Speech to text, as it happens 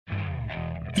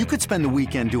You could spend the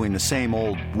weekend doing the same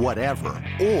old whatever,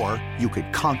 or you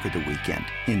could conquer the weekend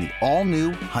in the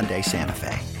all-new Hyundai Santa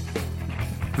Fe.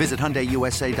 Visit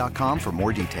HyundaiUSA.com for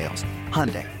more details.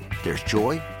 Hyundai, there's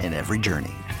joy in every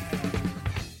journey.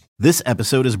 This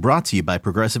episode is brought to you by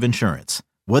Progressive Insurance.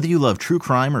 Whether you love true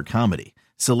crime or comedy,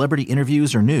 celebrity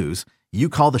interviews or news, you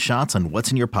call the shots on what's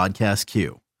in your podcast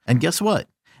queue. And guess what?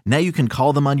 Now you can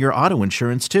call them on your auto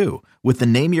insurance too with the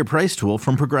Name Your Price tool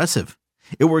from Progressive.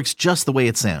 It works just the way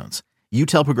it sounds. You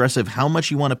tell Progressive how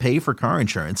much you want to pay for car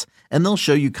insurance, and they'll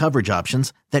show you coverage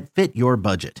options that fit your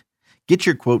budget. Get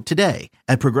your quote today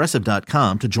at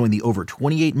Progressive.com to join the over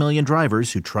 28 million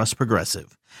drivers who trust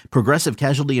Progressive. Progressive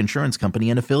Casualty Insurance Company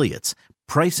and Affiliates.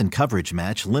 Price and coverage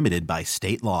match limited by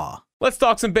state law. Let's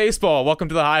talk some baseball. Welcome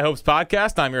to the High Hopes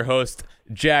Podcast. I'm your host,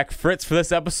 Jack Fritz, for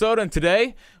this episode. And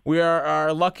today we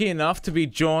are lucky enough to be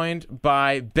joined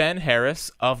by Ben Harris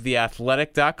of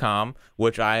TheAthletic.com,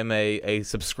 which I am a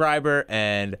subscriber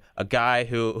and a guy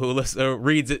who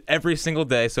reads it every single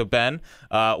day. So, Ben,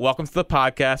 welcome to the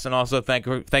podcast. And also thank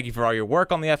you for all your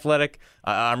work on The Athletic.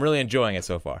 I'm really enjoying it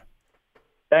so far.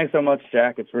 Thanks so much,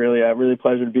 Jack. It's really a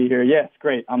pleasure to be here. Yeah, it's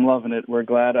great. I'm loving it. We're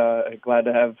glad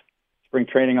to have spring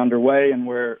training underway, and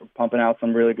we're pumping out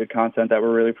some really good content that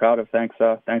we're really proud of. Thanks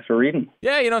for reading.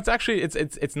 Yeah, it's actually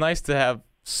it's nice to have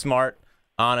smart,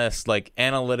 honest, like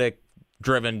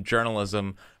analytic-driven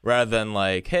journalism rather than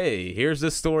like, hey, here's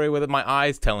this story with my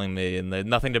eyes telling me and there's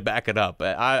nothing to back it up.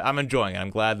 I'm enjoying it. I'm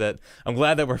glad that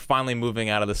we're finally moving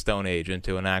out of the Stone Age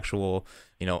into an actual,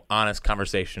 honest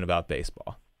conversation about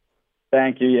baseball.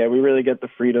 Thank you. Yeah, we really get the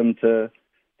freedom to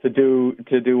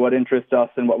do what interests us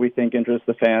and what we think interests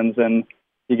the fans, and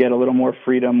you get a little more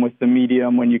freedom with the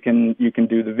medium when you can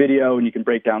do the video and you can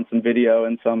break down some video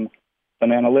and some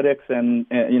analytics, and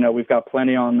we've got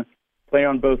plenty on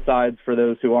both sides for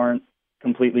those who aren't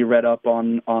completely read up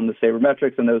on the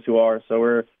sabermetrics and those who are. So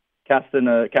we're casting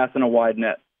a wide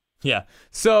net. Yeah.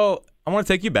 So I want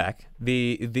to take you back.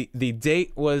 The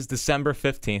date was December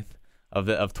 15th of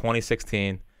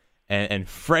 2016, and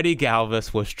Freddie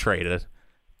Galvis was traded.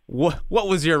 What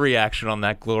was your reaction on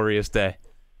that glorious day?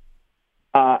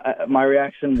 My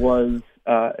reaction was,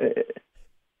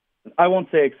 I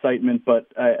won't say excitement, but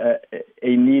a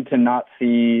need to not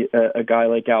see a guy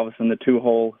like Galvis in the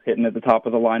two-hole hitting at the top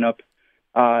of the lineup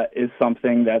is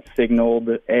something that signaled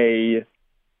a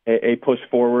push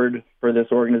forward for this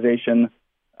organization.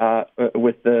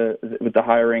 With the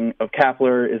hiring of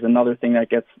Kapler is another thing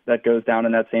that goes down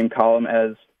in that same column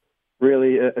as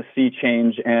really a sea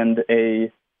change and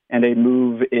a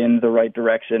move in the right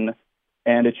direction.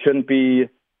 And it shouldn't be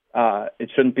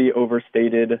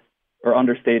overstated or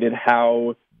understated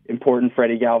how important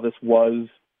Freddie Galvis was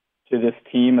to this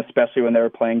team, especially when they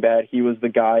were playing bad. He was the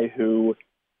guy who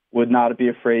would not be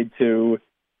afraid to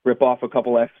rip off a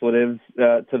couple expletives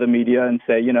to the media and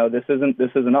say, this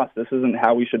isn't us. This isn't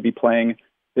how we should be playing.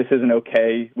 This isn't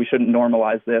okay. We shouldn't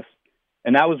normalize this.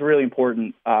 And that was really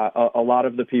important. A lot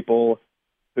of the people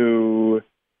who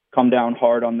come down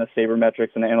hard on the sabermetrics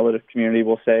and the analytics community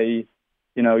will say,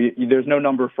 there's no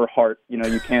number for heart.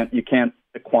 You can't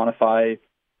quantify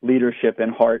leadership in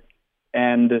heart,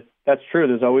 and that's true.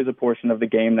 There's always a portion of the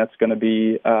game that's going to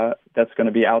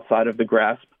be outside of the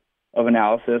grasp of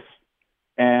analysis,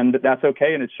 and that's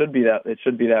okay, and it should be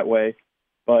that way.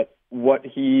 But what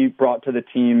he brought to the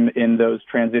team in those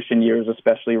transition years,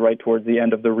 especially right towards the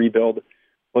end of the rebuild,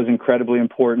 was incredibly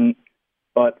important.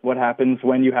 But what happens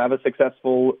when you have a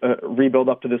successful rebuild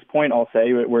up to this point, I'll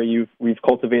say, where we've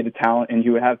cultivated talent and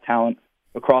you have talent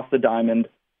across the diamond,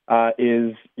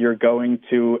 is you're going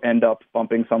to end up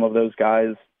bumping some of those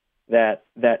guys that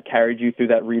carried you through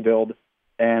that rebuild.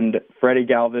 And Freddie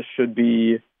Galvis should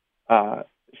be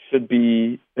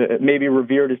maybe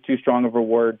revered is too strong of a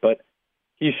word, but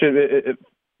he should.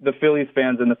 The Phillies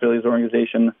fans and the Phillies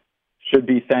organization should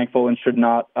be thankful and should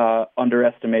not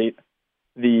underestimate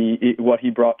what he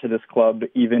brought to this club,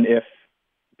 even if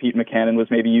Pete Mackanin was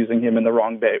maybe using him in the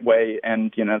wrong way,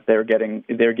 and they're giving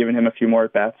him a few more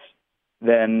at bats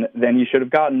than he should have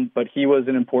gotten. But he was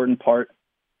an important part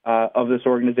of this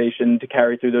organization to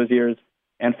carry through those years.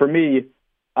 And for me,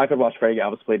 I could watch Freddie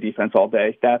Galvis play defense all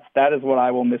day. That is what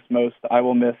I will miss most. I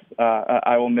will miss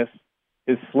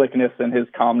his slickness and his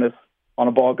calmness on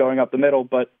a ball going up the middle.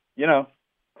 But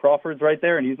Crawford's right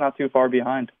there, and he's not too far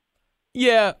behind.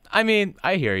 Yeah, I mean,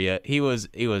 I hear you. He was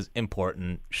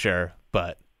important, sure,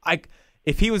 but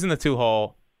if he was in the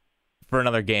two-hole for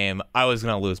another game, I was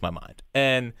going to lose my mind.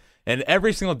 And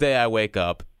every single day I wake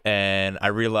up and I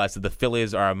realize that the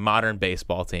Phillies are a modern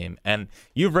baseball team. And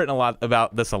you've written a lot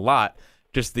about this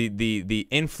just the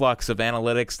influx of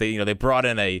analytics. They brought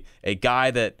in a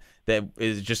guy that that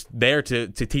is just there to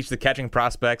teach the catching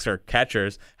prospects or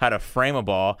catchers how to frame a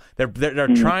ball. They're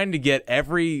trying to get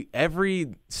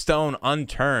every stone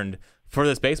unturned for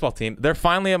this baseball team. They're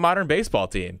finally a modern baseball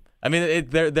team. I mean,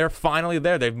 they're finally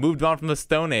there. They've moved on from the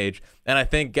Stone Age, and I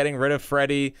think getting rid of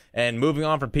Freddie and moving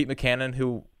on from Pete Mackanin,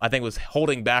 who I think was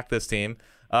holding back this team,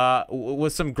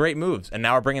 was some great moves. And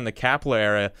now we're bringing the Kapler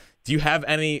era. Do you have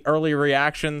any early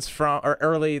reactions or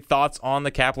early thoughts on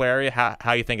the Kapler area?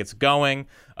 How you think it's going?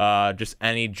 Just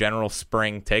any general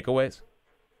spring takeaways?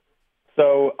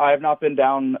 So I have not been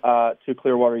down to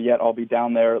Clearwater yet. I'll be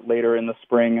down there later in the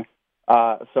spring.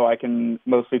 So I can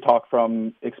mostly talk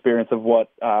from experience of what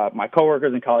my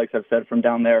coworkers and colleagues have said from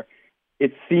down there.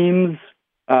 It seems,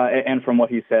 and from what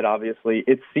he said, obviously,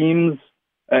 it seems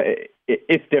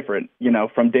it's different. You know,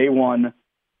 from day one,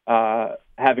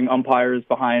 having umpires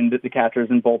behind the catchers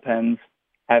and bullpens,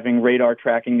 having radar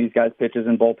tracking these guys' pitches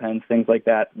and bullpens, things like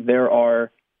that. There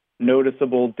are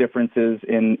noticeable differences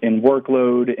in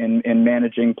workload, in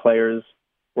managing players'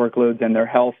 workloads and their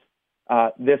health.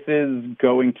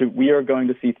 We are going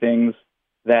to see things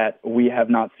that we have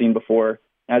not seen before.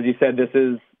 As you said, this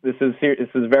is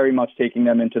very much taking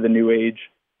them into the new age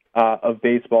of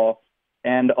baseball,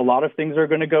 and a lot of things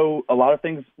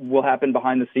will happen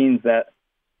behind the scenes that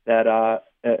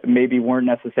maybe weren't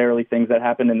necessarily things that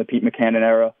happened in the Pete Mackanin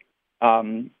era,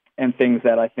 and things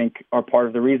that I think are part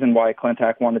of the reason why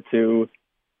Klentak wanted to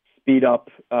speed up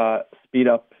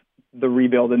the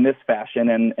rebuild in this fashion,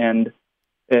 and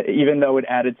even though it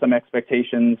added some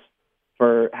expectations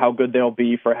for how good they'll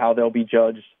be, for how they'll be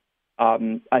judged,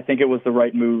 I think it was the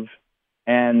right move.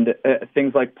 And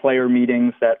things like player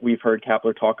meetings that we've heard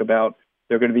Kapler talk about,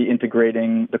 they're going to be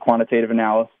integrating the quantitative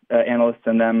analysts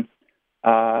in them.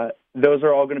 Those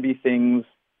are all going to be things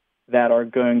that are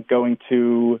going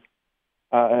to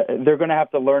they're going to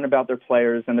have to learn about their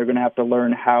players, and they're going to have to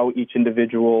learn how each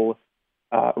individual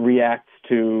reacts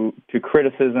to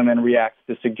criticism and reacts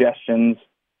to suggestions.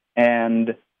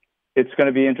 And it's going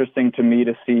to be interesting to me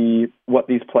to see what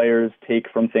these players take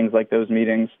from things like those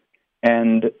meetings.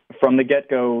 And from the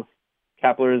get-go,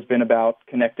 Kapler has been about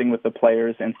connecting with the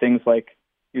players, and things like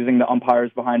using the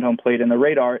umpires behind home plate and the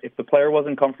radar. If the player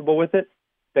wasn't comfortable with it,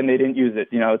 then they didn't use it.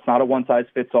 You know, it's not a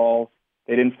one-size-fits-all.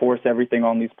 They didn't force everything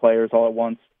on these players all at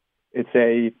once.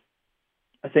 I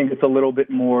think it's a little bit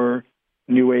more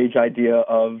new age idea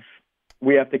of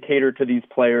we have to cater to these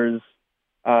players,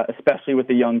 especially with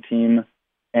the young team,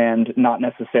 and not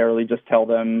necessarily just tell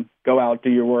them, go out, do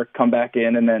your work, come back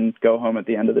in, and then go home at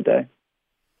the end of the day.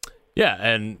 Yeah,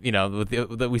 and, you know,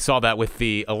 we saw that with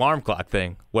the alarm clock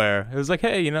thing, where it was like,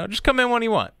 hey, you know, just come in when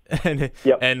you want.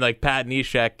 And like Pat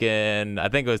Neshek and I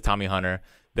think it was Tommy Hunter,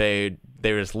 they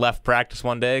just left practice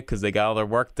one day because they got all their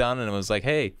work done, and it was like,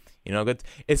 hey, you know, good.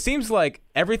 It seems like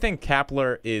everything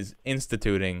Kapler is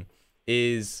instituting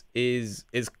is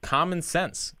common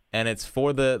sense, and it's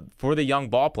for the young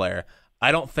ball player.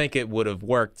 I don't think it would have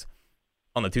worked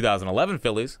on the 2011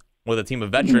 Phillies with a team of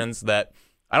veterans that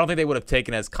I don't think they would have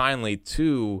taken as kindly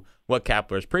to what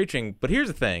Kapler is preaching. But here's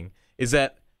the thing, is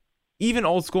that even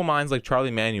old school minds like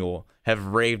Charlie Manuel have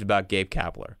raved about Gabe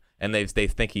Kapler, and they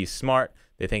think he's smart.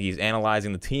 They think he's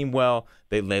analyzing the team well.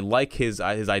 They like his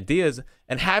ideas.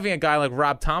 And having a guy like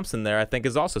Rob Thompson there, I think,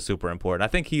 is also super important. I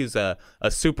think he's a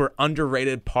super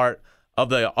underrated part of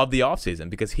the offseason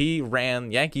because he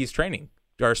ran Yankees training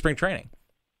or spring training.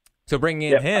 So bringing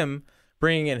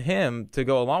in him to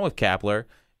go along with Kapler,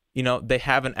 you know, they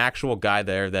have an actual guy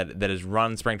there that has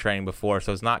run spring training before,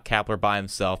 so it's not Kapler by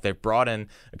himself. They've brought in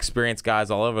experienced guys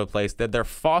all over the place. They're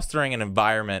fostering an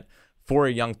environment for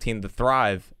a young team to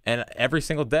thrive. And every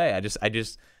single day,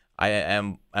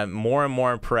 I'm more and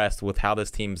more impressed with how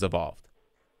this team's evolved.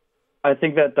 I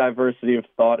think that diversity of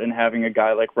thought and having a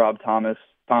guy like Rob Thompson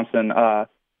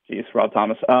is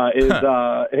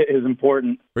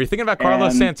important. Were you thinking about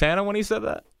Carlos Santana when he said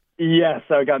that? Yes,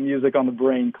 I got music on the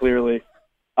brain, clearly.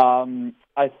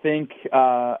 I think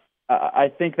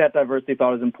that diversity of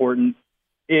thought is important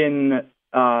in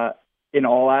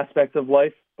all aspects of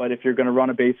life. But if you're going to run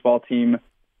a baseball team, if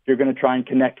you're going to try and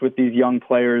connect with these young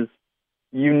players,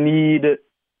 you need.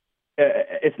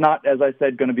 It's not, as I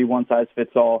said, going to be one size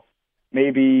fits all.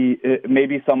 Maybe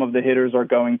some of the hitters are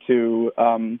going to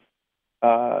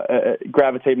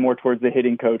gravitate more towards the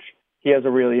hitting coach. He has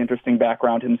a really interesting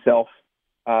background himself,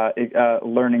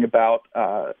 learning about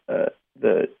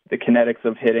the kinetics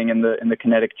of hitting and the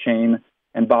kinetic chain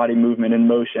and body movement and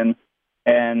motion.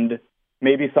 And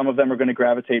maybe some of them are going to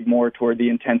gravitate more toward the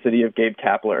intensity of Gabe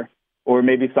Kapler, or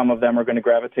maybe some of them are going to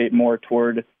gravitate more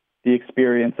toward the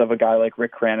experience of a guy like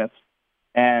Rick Kranitz.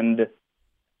 And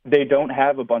they don't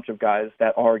have a bunch of guys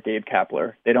that are Gabe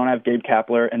Kapler. They don't have Gabe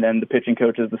Kapler, and then the pitching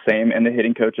coach is the same, and the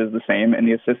hitting coach is the same, and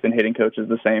the assistant hitting coach is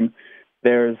the same.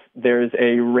 There's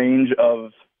a range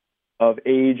of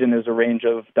age, and there's a range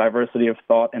of diversity of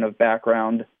thought and of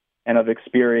background and of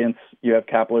experience. You have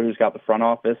Kapler, who's got the front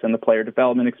office and the player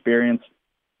development experience.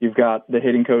 You've got the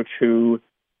hitting coach who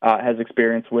has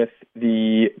experience with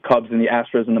the Cubs and the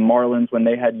Astros and the Marlins when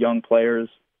they had young players.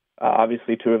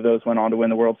 Obviously, two of those went on to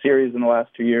win the World Series in the last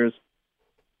 2 years.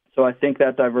 So I think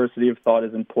that diversity of thought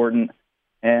is important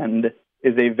and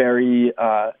is a very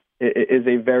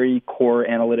core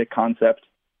analytic concept,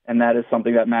 and that is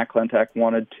something that Matt Klentak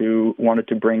wanted to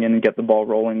bring in and get the ball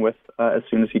rolling with as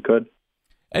soon as he could.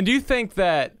 And do you think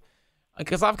that,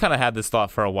 because I've kind of had this thought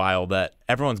for a while, that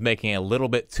everyone's making a little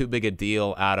bit too big a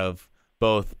deal out of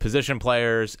both position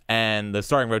players and the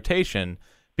starting rotation?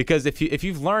 Because if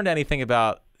you've learned anything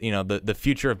about the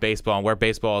future of baseball and where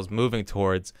baseball is moving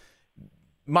towards,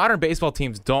 modern baseball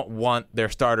teams don't want their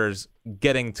starters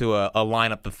getting to a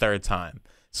lineup the third time.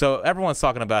 So everyone's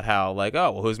talking about how, like,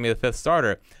 oh, well, who's going to be the fifth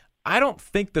starter? I don't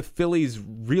think the Phillies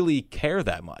really care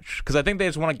that much, because I think they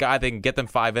just want a guy they can get them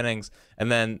 5 innings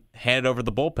and then hand it over to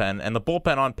the bullpen. And the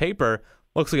bullpen on paper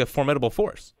looks like a formidable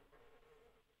force.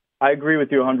 I agree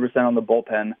with you 100% on the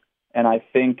bullpen, and I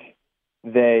think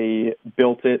they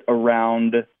built it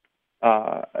around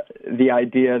the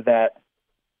idea that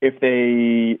if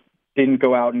they didn't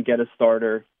go out and get a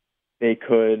starter, they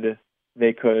could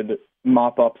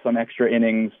mop up some extra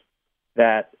innings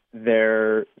that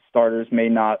their starters may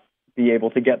not be able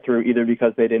to get through, either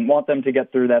because they didn't want them to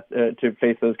get through that to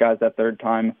face those guys that third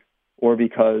time, or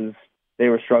because they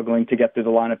were struggling to get through the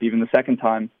lineup even the second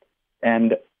time.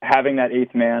 And having that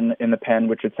eighth man in the pen,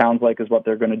 which it sounds like is what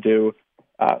they're going to do,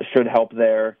 should help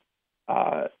there.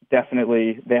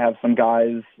 Definitely, they have some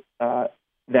guys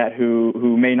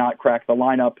who may not crack the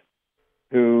lineup,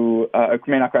 who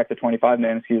may not crack the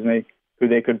 25-man, who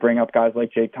they could bring up, guys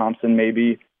like Jake Thompson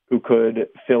maybe, who could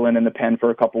fill in the pen for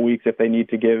a couple weeks if they need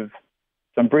to give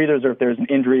some breathers, or if there's an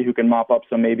injury, who can mop up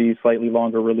some maybe slightly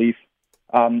longer relief.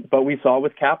 But we saw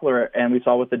with Kapler and we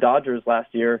saw with the Dodgers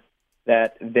last year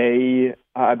that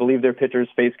I believe their pitchers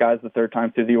face guys the third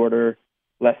time through the order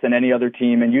less than any other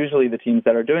team. And usually the teams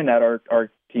that are doing that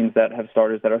are teams that have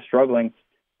starters that are struggling.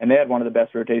 And they had one of the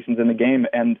best rotations in the game.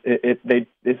 And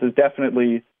this is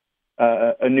definitely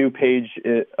a new page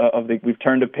we've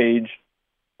turned a page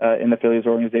in the Phillies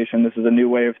organization. This is a new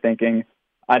way of thinking.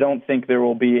 I don't think there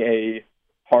will be a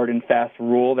hard and fast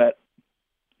rule that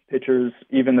pitchers,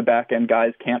 even the back end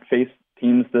guys, can't face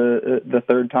teams the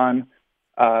third time.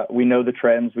 We know the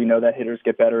trends. We know that hitters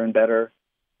get better and better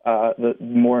the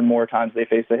more and more times they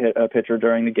face a pitcher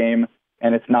during the game,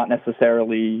 and it's not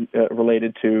necessarily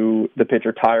related to the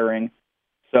pitcher tiring.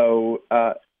 So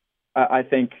I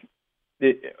think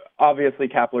obviously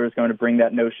Kapler is going to bring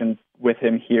that notion with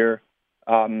him here.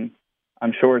 I'm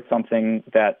sure it's something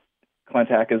that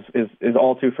Klentak is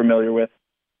all too familiar with,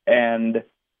 and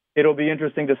it'll be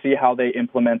interesting to see how they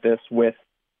implement this with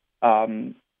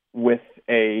a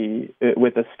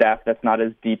staff that's not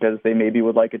as deep as they maybe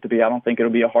would like it to be. I don't think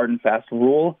it'll be a hard and fast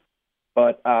rule,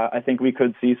 but I think we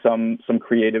could see some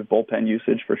creative bullpen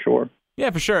usage for sure. Yeah,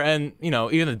 for sure. And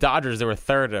even the Dodgers, they were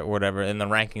third or whatever in the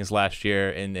rankings last year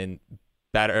in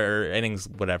batter innings,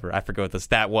 whatever. I forget what the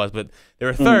stat was, but they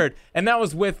were third, and that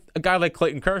was with a guy like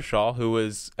Clayton Kershaw, who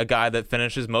was a guy that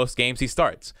finishes most games he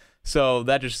starts. So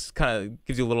that just kind of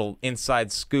gives you a little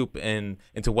inside scoop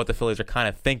into what the Phillies are kind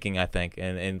of thinking, I think,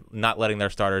 and not letting their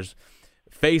starters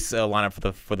face a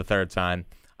lineup for the third time.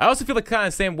 I also feel the kind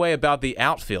of same way about the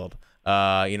outfield.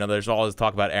 There's all this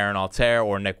talk about Aaron Altair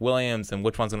or Nick Williams and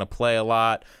which one's going to play a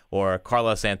lot, or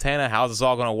Carlos Santana. How's this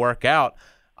all going to work out?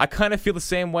 I kind of feel the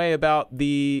same way about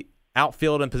the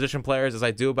outfield and position players as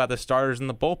I do about the starters in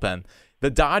the bullpen. The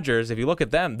Dodgers, if you look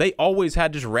at them, they always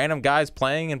had just random guys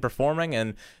playing and performing,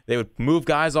 and they would move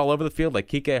guys all over the field like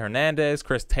Kike Hernandez,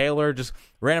 Chris Taylor, just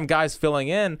random guys filling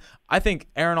in. I think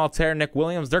Aaron Altair, Nick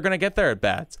Williams, they're going to get their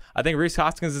at-bats. I think Rhys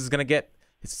Hoskins is going to get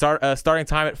starting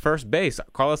time at first base.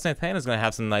 Carlos Santana is going to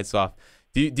have some nights off.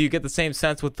 Do you get the same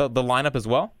sense with the lineup as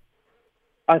well?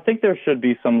 I think there should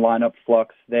be some lineup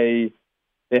flux. They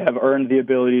have earned the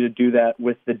ability to do that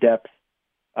with the depth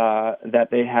that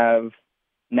they have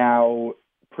now.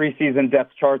 Preseason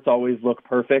depth charts always look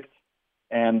perfect,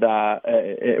 and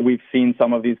we've seen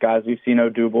some of these guys. We've seen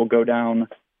Odubel go down,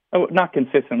 not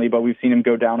consistently, but we've seen him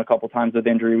go down a couple times with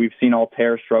injury. We've seen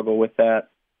Altair struggle with that.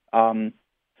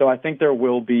 So I think there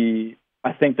will be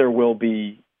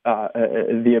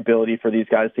the ability for these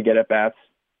guys to get at bats.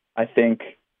 I think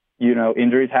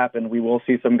injuries happen. We will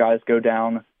see some guys go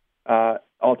down.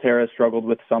 Altera struggled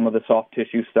with some of the soft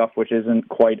tissue stuff, which isn't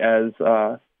quite as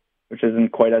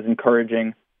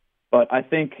encouraging. But I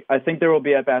think there will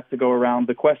be at-bats to go around.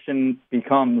 The question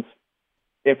becomes,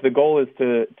 if the goal is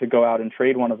to go out and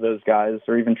trade one of those guys,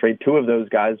 or even trade two of those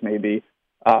guys maybe,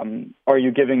 are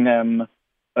you giving them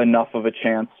enough of a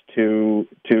chance to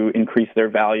increase their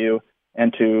value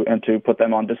and to put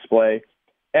them on display?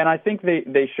 And I think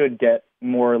they should get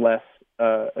more or less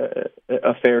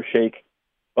a fair shake.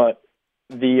 But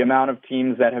the amount of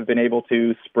teams that have been able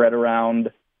to spread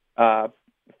around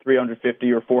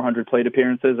 350 or 400 plate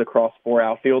appearances across four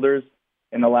outfielders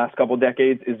in the last couple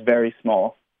decades is very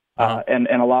small. And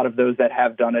a lot of those that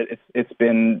have done it, it's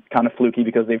been kind of fluky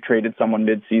because they've traded someone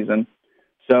mid-season.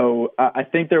 So I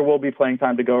think there will be playing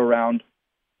time to go around.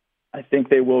 I think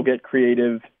they will get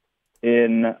creative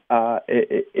in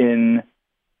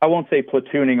I won't say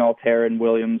platooning Altera and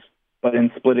Williams, but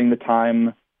in splitting the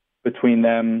time between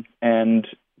them and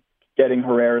getting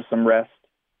Herrera some rest,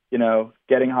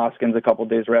 getting Hoskins a couple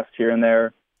days rest here and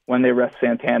there. When they rest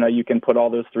Santana, you can put all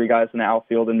those three guys in the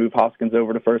outfield and move Hoskins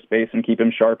over to first base and keep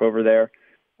him sharp over there.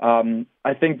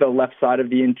 I think the left side of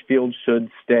the infield should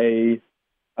stay,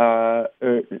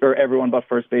 or everyone but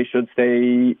first base should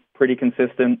stay pretty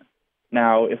consistent.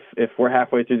 Now, if we're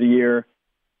halfway through the year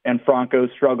and Franco's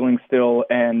struggling still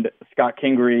and Scott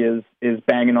Kingery is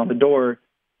banging on the door,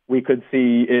 we could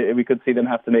see them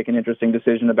have to make an interesting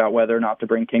decision about whether or not to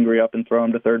bring Kingery up and throw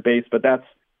him to third base. But that's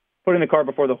putting the cart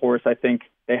before the horse. I think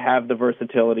they have the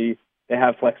versatility, they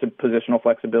have positional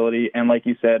flexibility, and like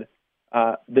you said,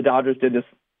 the Dodgers did this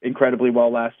incredibly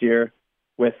well last year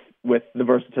with the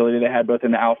versatility they had both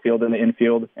in the outfield and the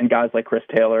infield, and guys like Chris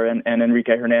Taylor and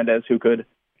Enrique Hernandez who could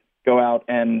go out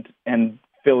and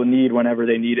fill a need whenever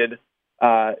they needed,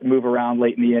 move around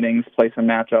late in the innings, play some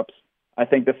matchups. I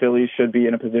think the Phillies should be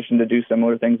in a position to do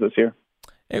similar things this year.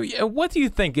 What do you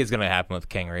think is going to happen with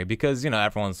Kingery? Because,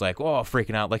 everyone's like,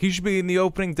 freaking out. Like, he should be in the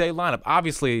opening day lineup.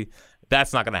 Obviously,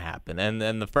 that's not going to happen. And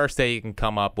then the first day he can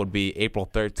come up would be April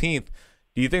 13th.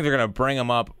 Do you think they're going to bring him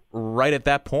up right at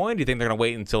that point? Do you think they're going to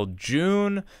wait until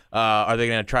June? Are they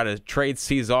going to try to trade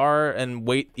Cesar and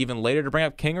wait even later to bring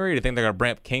up Kingery? Do you think they're going to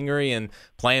bring up Kingery and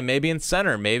play him maybe in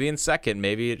center, maybe in second,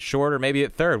 maybe at short, or maybe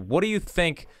at third? What do you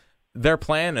think their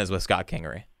plan is with Scott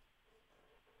Kingery?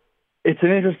 It's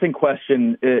an interesting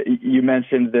question. You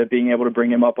mentioned that being able to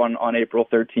bring him up on April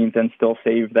 13th and still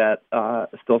save that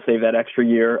extra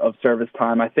year of service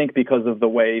time. I think because of the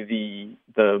way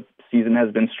the season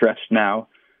has been stretched now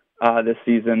this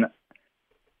season,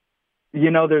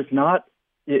 there's not.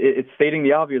 It's stating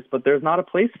the obvious, but there's not a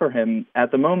place for him at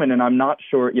the moment, and I'm not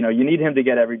sure. You need him to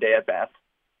get every day at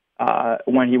bats.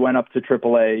 When he went up to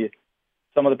AAA,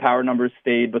 some of the power numbers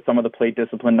stayed, but some of the plate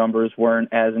discipline numbers weren't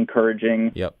as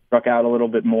encouraging. Yep. Struck out a little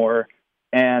bit more.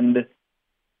 And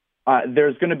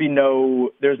there's going to be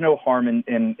no harm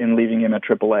in leaving him at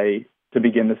AAA to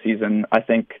begin the season. I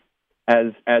think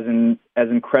as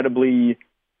incredibly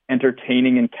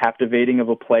entertaining and captivating of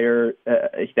a player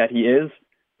that he is,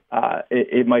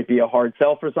 it might be a hard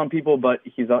sell for some people, but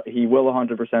he will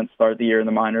 100% start the year in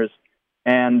the minors.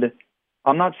 And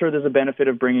I'm not sure there's a benefit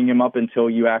of bringing him up until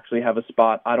you actually have a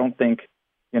spot. I don't think,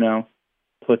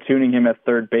 platooning him at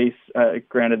third base,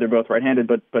 granted they're both right-handed,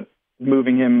 but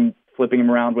moving him, flipping him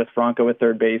around with Franco at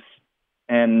third base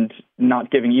and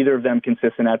not giving either of them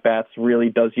consistent at-bats really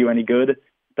does you any good. It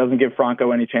doesn't give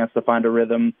Franco any chance to find a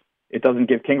rhythm. It doesn't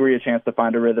give Kingery a chance to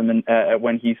find a rhythm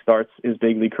when he starts his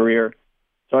big league career.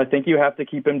 So I think you have to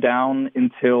keep him down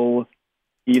until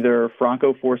either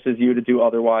Franco forces you to do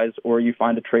otherwise or you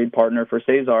find a trade partner for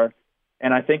Cesar.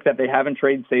 And I think that they haven't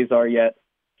traded Cesar yet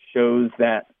shows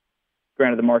that,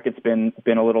 granted the market's been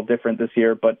a little different this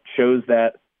year, but shows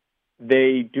that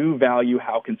they do value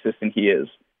how consistent he is.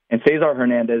 And Cesar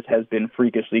Hernandez has been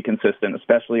freakishly consistent,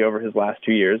 especially over his last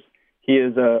 2 years. He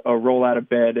is a roll out of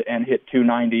bed and hit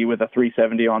 290 with a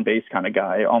 370 on base kind of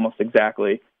guy, almost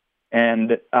exactly.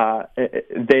 And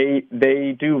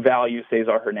they do value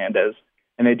Cesar Hernandez.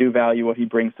 And they do value what he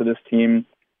brings to this team,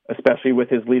 especially with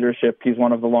his leadership. He's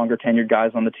one of the longer tenured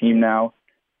guys on the team now.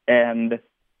 And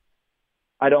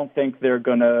I don't think they're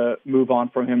going to move on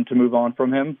from him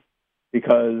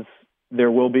because there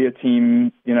will be a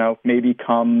team, maybe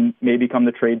come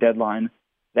the trade deadline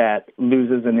that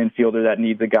loses an infielder that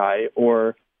needs a guy,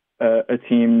 or a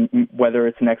team, whether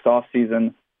it's next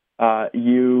offseason,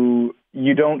 you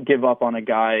don't give up on a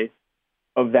guy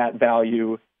of that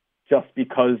value just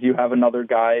because you have another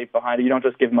guy behind it. You don't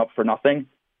just give him up for nothing.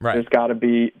 Right. There's got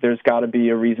to be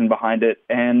a reason behind it,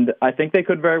 and I think they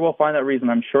could very well find that reason.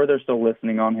 I'm sure they're still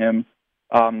listening on him.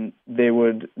 They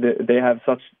have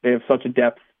such a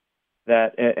depth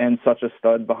and such a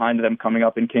stud behind them coming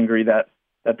up in Kingery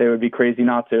that they would be crazy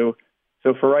not to.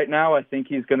 So for right now, I think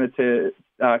he's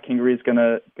Kingery's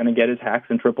gonna get his hacks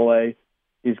in AAA.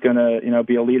 He's gonna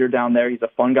be a leader down there. He's a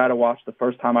fun guy to watch. The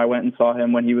first time I went and saw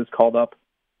him when he was called up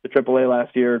to AAA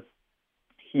last year,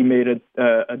 he made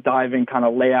a diving kind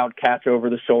of layout catch over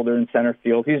the shoulder in center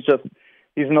field.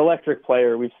 He's an electric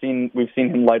player. We've seen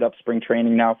him light up spring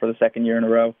training now for the second year in a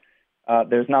row.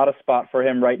 There's not a spot for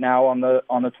him right now on the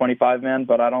 25-man,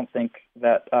 but I don't think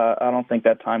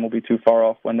that time will be too far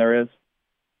off when there is.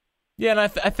 Yeah, and I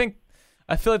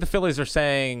feel like the Phillies are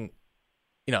saying,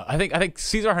 I think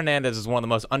Cesar Hernandez is one of the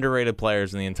most underrated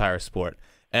players in the entire sport,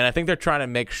 and I think they're trying to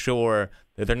make sure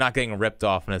that they're not getting ripped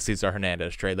off in a Cesar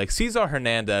Hernandez trade. Like, Cesar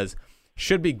Hernandez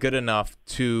should be good enough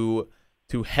to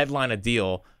headline a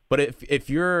deal. But if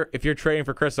you're trading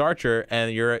for Chris Archer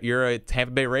and you're a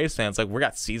Tampa Bay Rays fan, it's like, we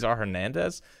got Cesar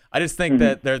Hernandez. I just think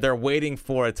that they're waiting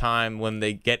for a time when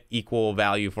they get equal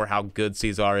value for how good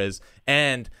Cesar is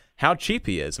and how cheap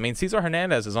he is. I mean, Cesar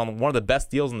Hernandez is on one of the best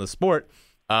deals in the sport,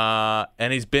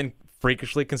 and he's been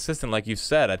freakishly consistent, like you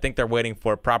said. I think they're waiting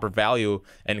for proper value,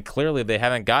 and clearly they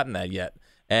haven't gotten that yet.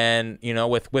 And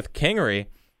with Kingery,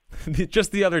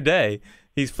 just the other day,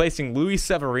 he's facing Luis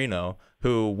Severino,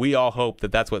 who we all hope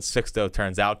that's what Sixto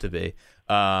turns out to be.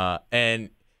 And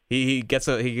he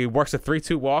works a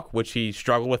 3-2 walk, which he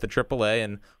struggled with at AAA,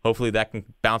 and hopefully that can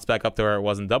bounce back up to where it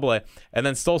was in AA. And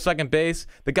then stole second base.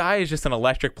 The guy is just an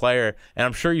electric player, and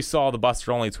I'm sure you saw the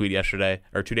Buster Olney tweet yesterday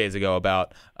or 2 days ago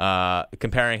about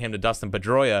comparing him to Dustin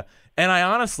Pedroia. And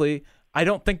I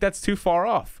don't think that's too far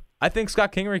off. I think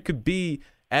Scott Kingery could be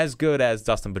as good as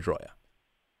Dustin Pedroia.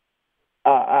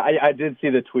 I did see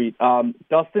the tweet.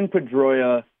 Dustin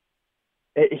Pedroia,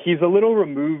 he's a little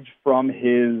removed from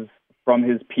his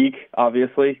peak,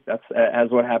 obviously. That's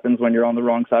as what happens when you're on the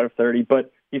wrong side of 30,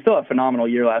 but he still had a phenomenal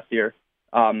year last year.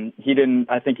 I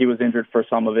think he was injured for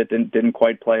some of it, didn't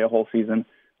quite play a whole season.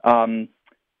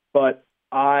 But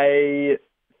I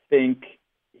think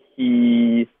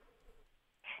it's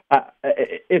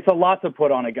a lot to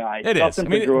put on a guy. It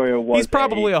Dustin is. Pedroia he's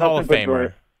probably a Hall of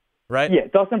Famer. Right? Yeah,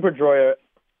 Dustin Pedroia,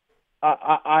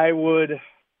 I would.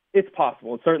 It's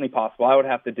possible. It's certainly possible. I would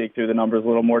have to dig through the numbers a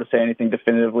little more to say anything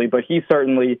definitively, but he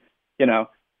certainly,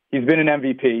 he's been an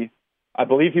MVP. I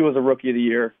believe he was a Rookie of the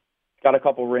Year. Got a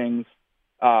couple rings.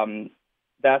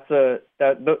 That's a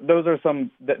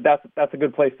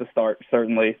good place to start,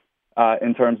 certainly,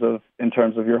 in terms of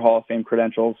your Hall of Fame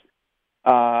credentials.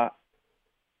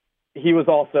 He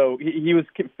was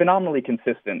phenomenally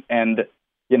consistent, and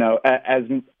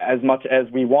as much as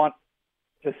we want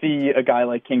to see a guy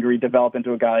like Kingery develop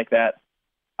into a guy like that,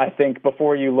 I think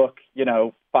before you look,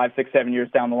 5, 6, 7 years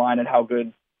down the line at how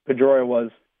good Pedroia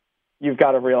was, you've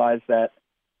got to realize that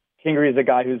Kingery is a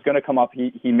guy who's going to come up.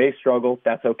 He may struggle.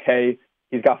 That's okay.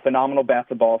 He's got phenomenal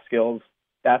bat-to-ball skills.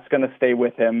 That's going to stay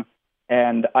with him.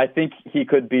 And I think he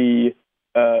could be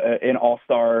an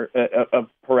all-star, a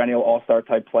perennial all-star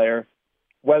type player.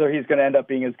 Whether he's going to end up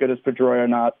being as good as Pedroia or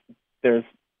not, there's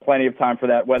plenty of time for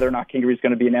that. Whether or not Kingery is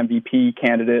going to be an MVP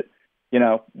candidate,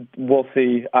 we'll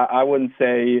see. I wouldn't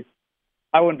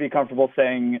be comfortable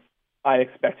saying I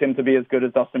expect him to be as good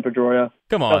as Dustin Pedroia.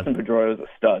 Come on. Dustin Pedroia is a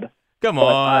stud. Come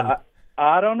on.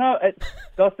 I don't know.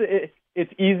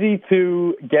 It's easy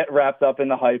to get wrapped up in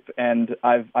the hype, and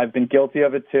I've been guilty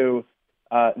of it too.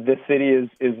 This city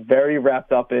is very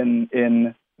wrapped up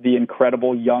in the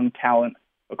incredible young talent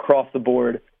across the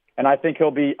board. And I think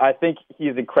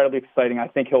he's incredibly exciting. I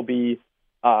think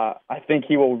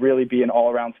he will really be an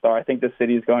all-around star. I think the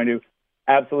city is going to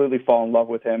absolutely fall in love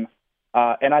with him.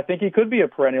 And I think he could be a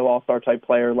perennial all-star type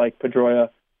player like Pedroia.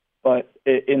 But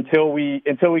until we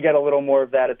get a little more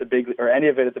of that at the big, or any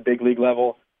of it at the big league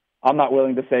level, I'm not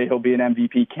willing to say he'll be an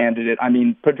MVP candidate. I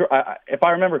mean, if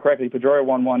I remember correctly, Pedroia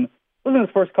won one. Was in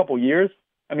his first couple years.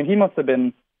 I mean, he must have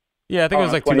been. Yeah, I think it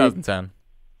was like 2010.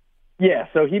 Yeah,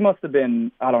 so he must have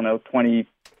been, 24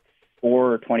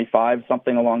 or 25,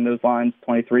 something along those lines,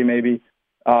 23 maybe.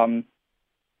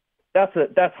 That's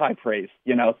high praise.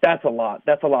 That's a lot.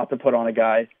 That's a lot to put on a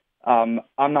guy. I'm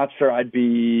not sure I'd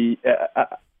be.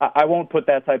 I won't put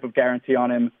that type of guarantee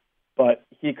on him, but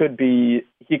he could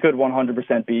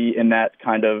 100% be in that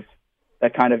kind of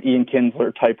Ian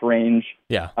Kinsler type range.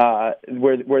 Yeah.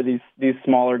 Where these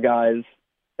smaller guys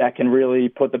that can really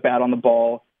put the bat on the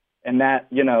ball, and that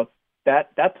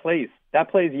plays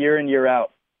year in, year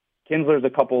out. Kinsler's a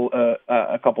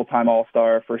couple time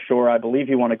All-Star for sure. I believe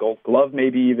he won a Gold Glove,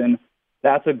 maybe even.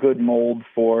 That's a good mold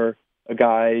for a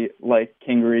guy like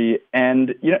Kingery,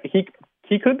 and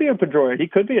he could be a Pedroia. He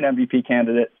could be an MVP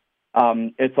candidate.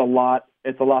 It's a lot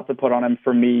to put on him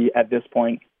for me at this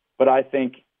point. but I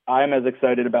think I'm as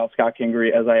excited about Scott Kingery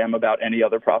as I am about any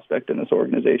other prospect in this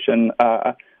organization.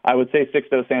 I would say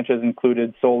Sixto Sanchez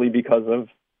included solely because of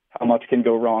how much can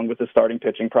go wrong with a starting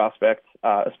pitching prospect,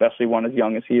 especially one as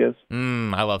young as he is.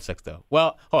 I love Sixto.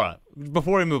 Well, hold on.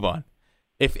 Before we move on,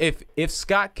 if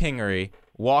Scott Kingery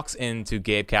walks into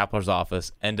Gabe Kapler's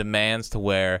office and demands to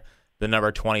wear the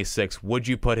number 26, would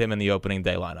you put him in the opening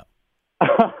day lineup?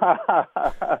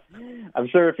 I'm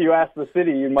sure if you ask the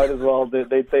city, you might as well.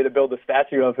 They'd say to build a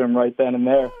statue of him right then and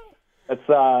there. It's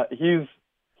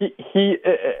he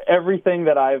everything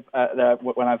that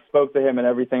when I've spoke to him and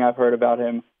everything I've heard about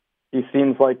him, he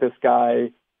seems like this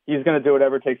guy. He's going to do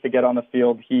whatever it takes to get on the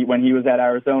field. When he was at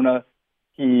Arizona,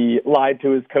 he lied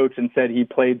to his coach and said he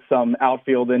played some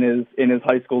outfield in his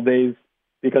high school days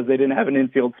because they didn't have an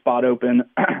infield spot open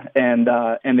and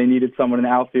they needed someone in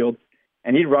the outfield.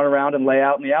 And he'd run around and lay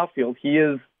out in the outfield. He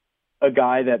is a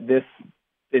guy that this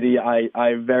city,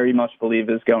 I very much believe,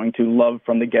 is going to love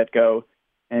from the get-go.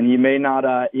 And he may not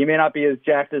be as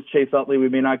jacked as Chase Utley. We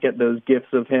may not get those gifs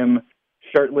of him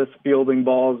shirtless fielding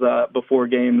balls before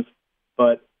games,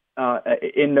 but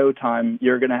in no time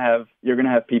you're gonna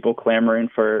have people clamoring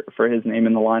for his name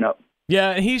in the lineup. Yeah,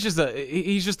 and he's just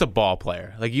a ball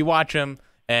player. Like, you watch him,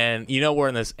 and we're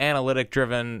in this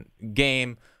analytic-driven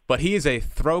game. But he is a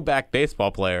throwback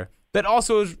baseball player that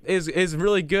also is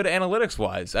really good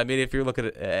analytics-wise. I mean, if you look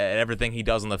at everything he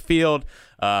does on the field,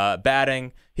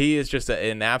 batting, he is just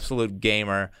an absolute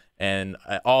gamer, and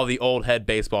all the old head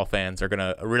baseball fans are going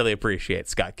to really appreciate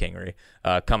Scott Kingery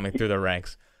coming through the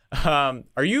ranks. Are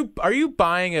you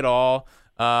buying at all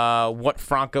what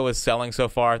Franco is selling so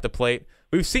far at the plate?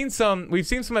 We've seen some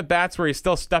at bats where he's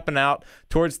still stepping out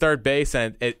towards third base,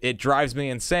 and it drives me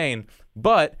insane.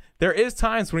 But there is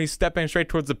times when he's stepping straight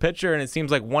towards the pitcher, and it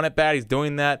seems like one at bat he's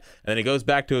doing that, and then he goes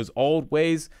back to his old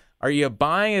ways. Are you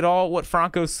buying at all what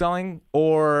Franco's selling,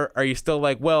 or are you still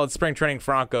like, well, it's spring training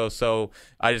Franco, so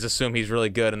I just assume he's really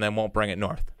good and then won't bring it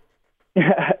north?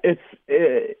 It's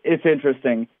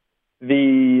interesting.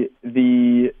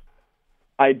 The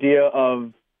idea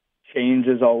of change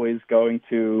is always going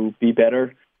to be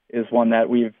better is one that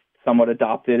we've somewhat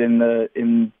adopted in the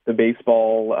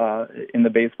baseball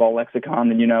lexicon,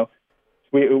 and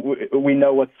we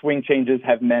know what swing changes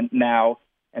have meant now,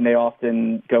 and they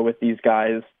often go with these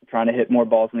guys trying to hit more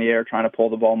balls in the air, trying to pull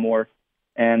the ball more,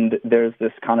 and there's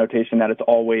this connotation that it's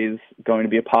always going to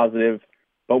be a positive.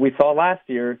 But we saw last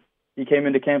year, he came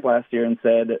into camp last year and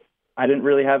said, I didn't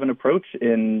really have an approach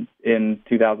in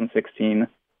 2016,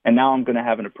 and now I'm going to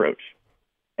have an approach.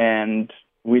 And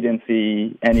we didn't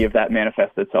see any of that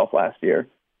manifest itself last year.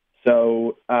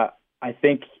 So I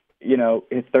think,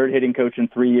 his third hitting coach in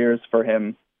 3 years for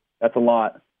him, that's a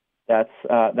lot. That's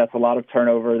a lot of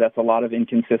turnover. That's a lot of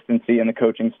inconsistency in the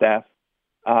coaching staff.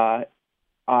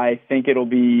 I think it'll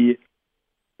be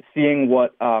seeing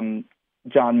what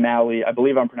John Malley, I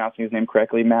believe I'm pronouncing his name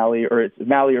correctly, Malley, or it's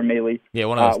Malley or Maley. Yeah,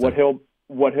 one of those two.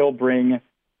 What he'll bring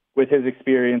with his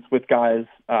experience with guys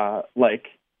like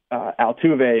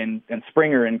Altuve and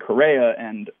Springer and Correa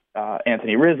and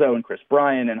Anthony Rizzo and Chris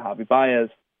Bryant and Javi Baez.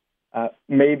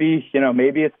 Maybe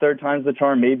it's third time's the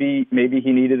charm. Maybe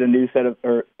he needed a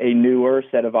newer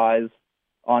set of eyes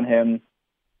on him.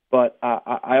 But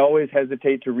I always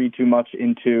hesitate to read too much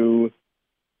into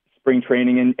spring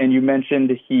training. And you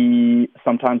mentioned he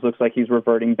sometimes looks like he's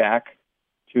reverting back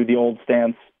to the old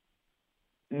stance.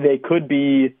 They could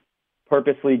be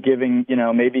purposely giving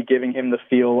him the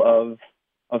feel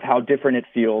of how different it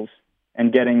feels,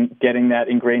 and getting that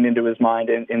ingrained into his mind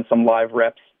in some live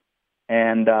reps,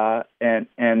 and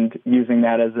using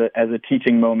that as a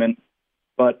teaching moment.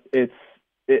 But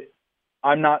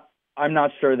I'm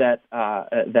not sure that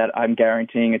I'm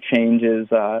guaranteeing a change is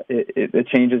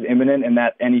imminent, and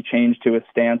that any change to a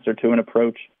stance or to an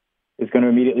approach is going to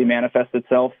immediately manifest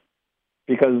itself.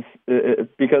 Because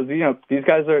these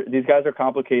guys are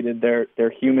complicated. They're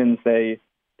humans. They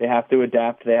have to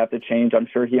adapt. They have to change. I'm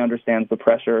sure he understands the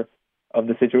pressure of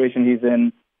the situation he's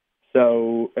in.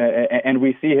 So, and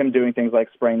we see him doing things like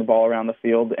spraying the ball around the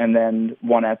field, and then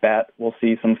one at bat, we'll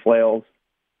see some flails.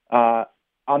 I'm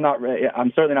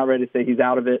certainly not ready to say he's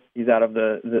out of it. He's out of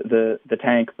the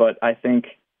tank. But I think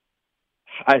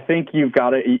you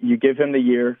give him the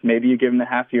year. Maybe you give him the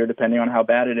half year, depending on how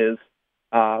bad it is.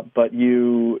 But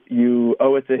you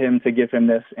owe it to him to give him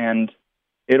this, and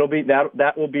it'll be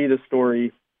that will be the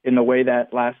story in the way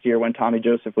that last year when Tommy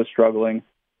Joseph was struggling,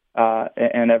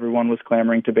 and everyone was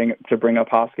clamoring to bring up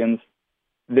Hoskins.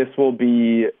 This will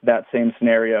be that same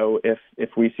scenario if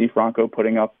we see Franco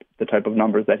putting up the type of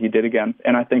numbers that he did again.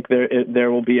 And I think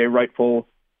there will be a rightful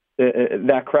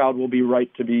that crowd will be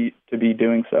right to be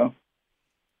doing so.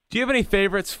 Do you have any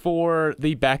favorites for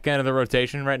the back end of the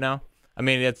rotation right now? I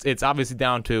mean, it's obviously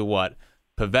down to what?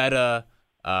 Pivetta,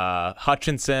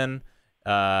 Hutchinson,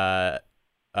 who the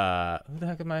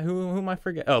heck am I? Who am I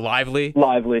forgetting? Oh, Lively,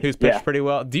 who's pitched pretty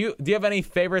well. Do you have any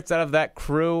favorites out of that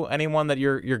crew? Anyone that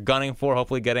you're gunning for,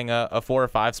 hopefully getting a 4 or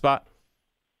 5 spot?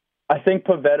 I think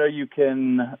Pivetta, you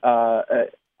can.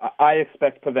 I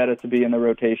expect Pivetta to be in the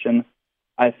rotation.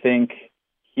 I think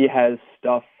he has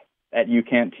stuff that you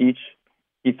can't teach.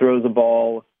 He throws a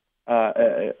ball,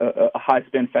 a high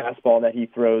spin fastball that he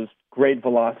throws, great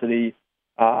velocity.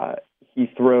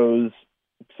 He throws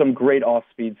some great off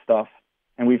speed stuff,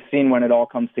 and we've seen when it all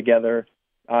comes together.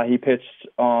 He pitched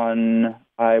on,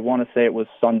 I want to say it was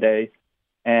Sunday,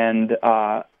 and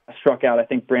struck out, I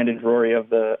think, Brandon Drury of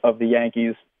the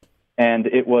Yankees, and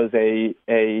it was a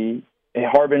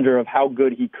harbinger of how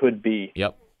good he could be.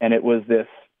 Yep. And it was this,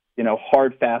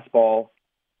 hard fastball,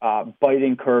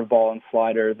 biting curveball and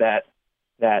slider that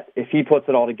if he puts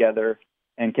it all together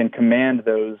and can command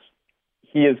those,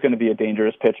 he is going to be a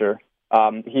dangerous pitcher.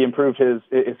 He improved his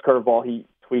curveball. He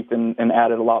tweaked and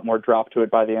added a lot more drop to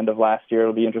it by the end of last year.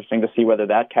 It'll be interesting to see whether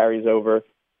that carries over.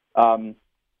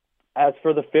 As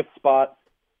for the 5th spot,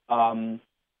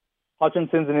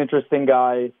 Hutchinson's an interesting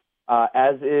guy,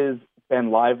 as is Ben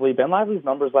Lively. Ben Lively's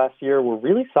numbers last year were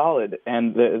really solid,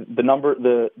 and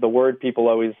the word people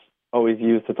always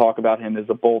use to talk about him is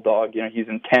a bulldog. He's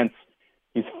intense,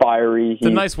 he's fiery. It's a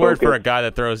nice word for a guy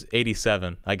that throws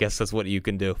 87. I guess that's what you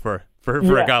can do for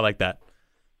a guy like that.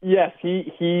 Yes,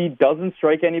 he doesn't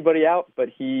strike anybody out, but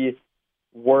he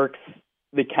works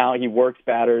the count. He works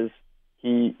batters.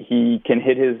 He can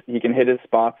hit his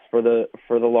spots for the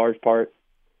large part.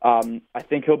 I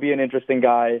think he'll be an interesting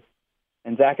guy.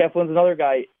 And Zach Eflin's another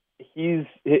guy. He's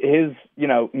his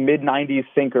mid-90s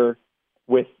sinker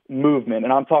with movement,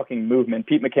 and I'm talking movement.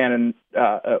 Pete Mackanin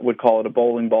would call it a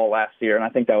bowling ball last year, and I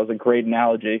think that was a great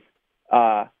analogy.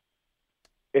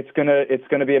 It's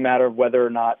gonna be a matter of whether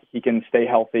or not he can stay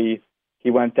healthy.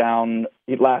 He went down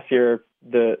last year.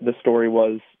 The story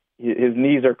was his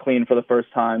knees are clean for the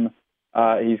first time.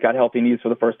 He's got healthy knees for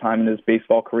the first time in his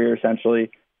baseball career, essentially.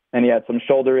 And he had some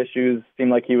shoulder issues. Seemed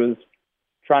like he was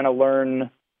trying to learn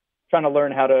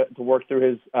how to work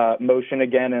through his motion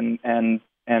again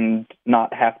and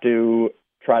not have to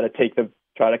try to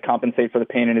compensate for the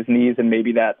pain in his knees, and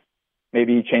maybe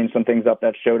he changed some things up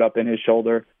that showed up in his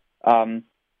shoulder.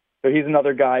 So he's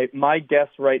another guy. My guess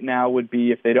right now would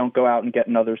be if they don't go out and get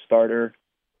another starter,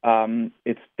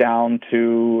 it's down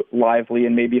to Lively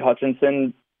and maybe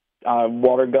Hutchinson.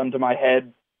 Water gun to my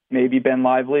head, maybe Ben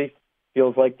Lively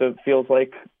feels like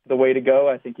the way to go.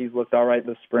 I think he's looked all right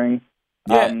this spring.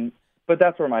 Yeah. But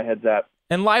that's where my head's at.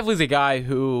 And Lively's a guy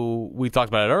who we talked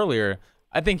about it earlier.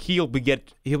 I think he'll be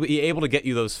able to get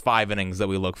you those 5 innings that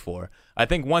we look for. I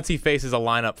think once he faces a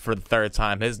lineup for the 3rd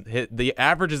time, the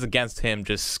averages against him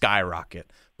just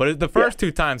skyrocket. But the first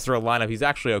 2 times through a lineup, he's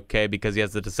actually okay because he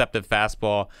has the deceptive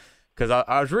fastball. Because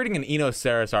I was reading an Eno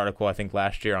Saris article, I think,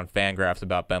 last year on Fangraphs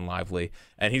about Ben Lively,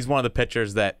 and he's one of the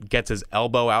pitchers that gets his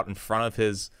elbow out in front of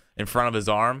his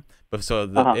arm, but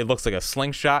it looks like a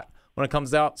slingshot when it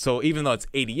comes out. So even though it's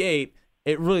 88,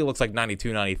 it really looks like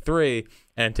 92, 93,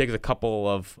 and it takes a couple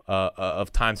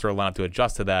of times for a lineup to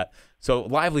adjust to that. So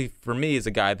Lively, for me, is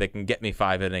a guy that can get me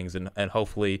 5 innings and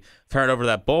hopefully turn it over to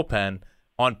that bullpen.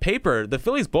 On paper, the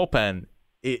Phillies bullpen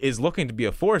is looking to be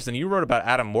a force, and you wrote about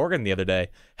Adam Morgan the other day.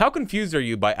 How confused are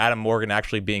you by Adam Morgan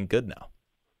actually being good now?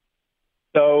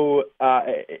 So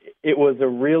it was a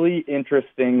really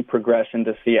interesting progression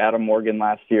to see Adam Morgan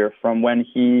last year from when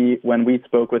we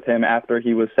spoke with him after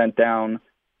he was sent down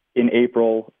in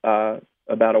April,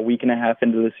 about a week and a half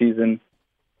into the season.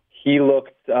 He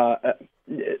looked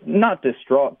not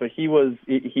distraught, but he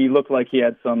looked like he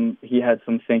had some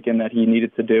thinking that he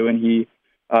needed to do, and he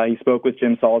spoke with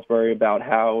Jim Salisbury about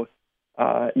how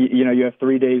you have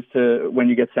 3 days to when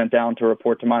you get sent down to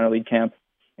report to minor league camp,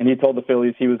 and he told the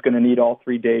Phillies he was going to need all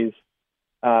 3 days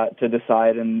to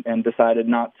decide, and decided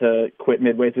not to quit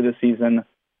midway through the season,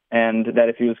 and that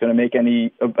if he was going to make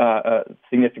any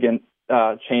significant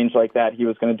change like that, he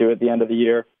was going to do it at the end of the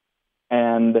year.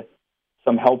 And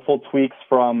some helpful tweaks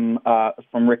from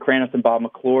Rick Kranitz and Bob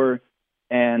McClure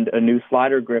and a new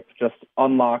slider grip just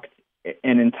unlocked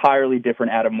an entirely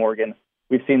different Adam Morgan.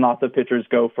 We've seen lots of pitchers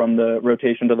go from the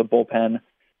rotation to the bullpen,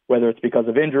 whether it's because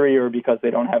of injury or because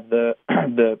they don't have the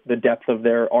depth of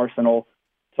their arsenal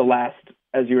to last,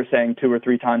 as you were saying, 2 or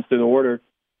 3 times through the order.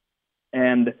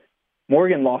 And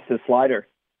Morgan lost his slider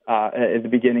at the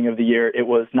beginning of the year. It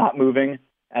was not moving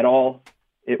at all.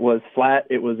 It was flat.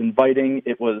 It was inviting.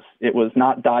 It was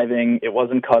not diving. It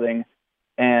wasn't cutting.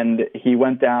 and he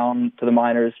went down to the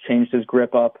minors, changed his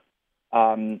grip up,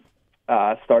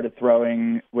 started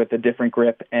throwing with a different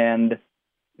grip. And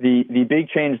the big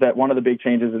change one of the big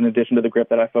changes in addition to the grip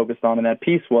that I focused on in that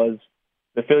piece was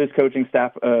the Phillies coaching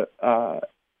staff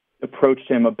approached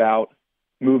him about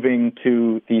moving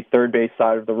to the third base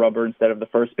side of the rubber instead of the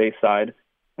first base side.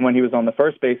 And when he was on the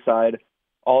first base side,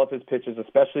 all of his pitches,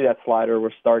 especially that slider,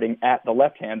 were starting at the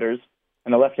left-handers,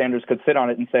 and the left-handers could sit on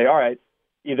it and say, all right,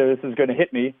 either this is going to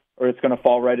hit me or it's going to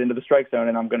fall right into the strike zone,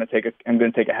 and I'm going to take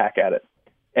a hack at it.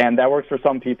 And that works for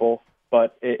some people,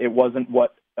 but it wasn't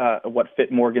what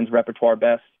fit Morgan's repertoire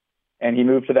best. And he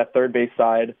moved to that third base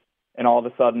side, and all of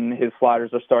a sudden his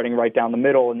sliders are starting right down the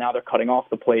middle, and now they're cutting off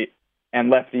the plate.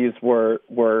 And lefties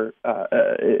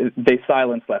they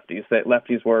silenced lefties. That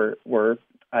lefties were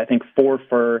I think 4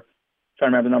 for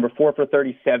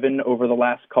 37 over the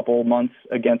last couple months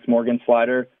against Morgan's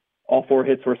slider. All 4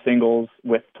 hits were singles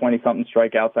with 20-something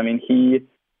strikeouts. I mean, he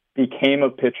became a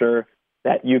pitcher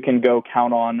that you can go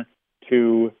count on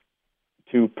to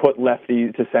send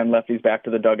lefties back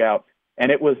to the dugout.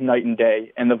 And it was night and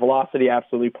day. And the velocity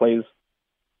absolutely plays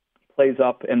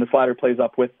up, and the slider plays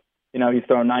up with, he's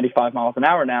throwing 95 miles an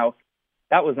hour now.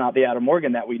 That was not the Adam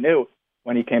Morgan that we knew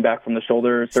when he came back from the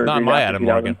shoulder surgery. It's not my Adam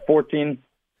Morgan. 2014.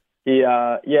 It's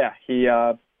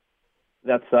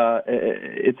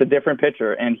a different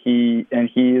pitcher, and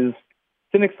it's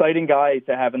an exciting guy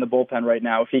to have in the bullpen right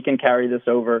now. If he can carry this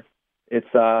over, it's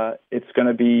going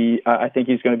to be. I think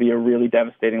he's going to be a really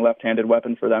devastating left-handed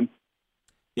weapon for them.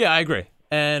 Yeah, I agree.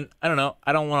 And I don't know.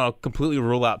 I don't want to completely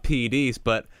rule out PEDs,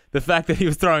 but the fact that he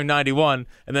was throwing 91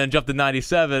 and then jumped to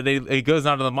 97, he goes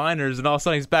on to the minors, and all of a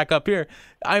sudden he's back up here.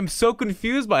 I'm so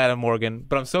confused by Adam Morgan,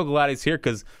 but I'm so glad he's here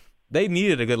because they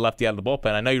needed a good lefty out of the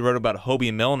bullpen. I know you wrote about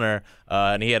Hobie Milner,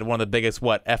 and he had one of the biggest,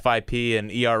 FIP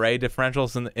and ERA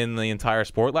differentials in the entire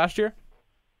sport last year?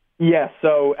 Yeah,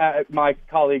 so my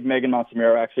colleague Megan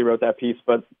Montemurro actually wrote that piece,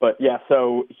 but yeah,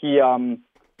 so he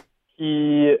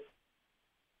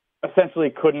essentially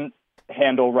couldn't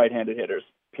handle right-handed hitters,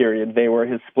 period.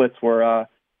 His splits were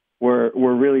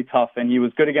really tough, and he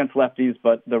was good against lefties,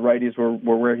 but the righties were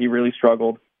where he really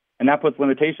struggled. And that puts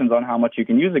limitations on how much you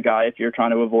can use a guy if you're trying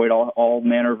to avoid all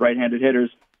manner of right-handed hitters.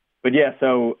 But yeah,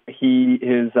 so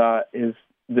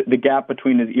the gap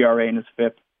between his ERA and his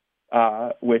FIP,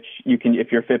 which you can,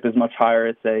 if your FIP is much higher,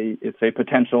 it's a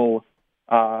potential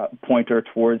pointer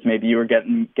towards maybe you were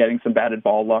getting some batted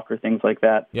ball luck or things like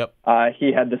that. Yep.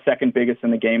 He had the second biggest in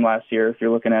the game last year. If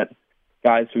you're looking at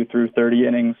guys who threw 30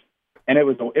 innings, and it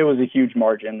was a huge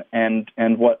margin. And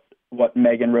what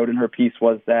Megan wrote in her piece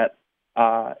was that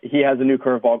he has a new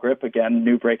curveball grip, again,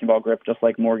 new breaking ball grip, just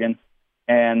like Morgan.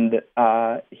 And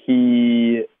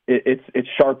it's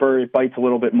sharper, it bites a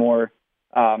little bit more,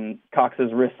 cocks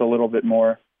his wrist a little bit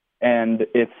more, and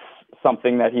it's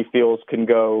something that he feels can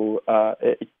go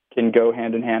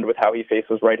hand in hand with how he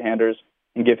faces right-handers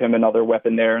and give him another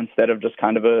weapon there instead of just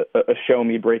kind of a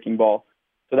show-me breaking ball.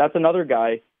 So that's another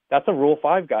guy. That's a Rule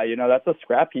 5 guy. That's a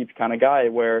scrap heap kind of guy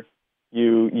where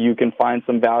you can find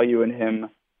some value in him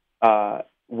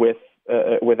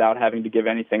without having to give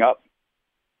anything up.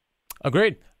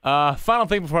 Agreed. Final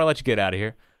thing before I let you get out of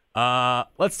here.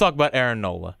 Let's talk about Aaron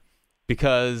Nola,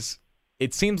 because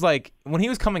it seems like when he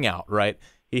was coming out, right,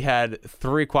 he had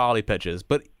 3 quality pitches,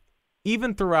 but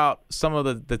even throughout some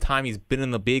of the time he's been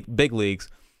in the big leagues,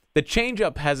 the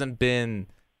changeup hasn't been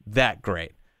that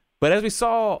great. But as we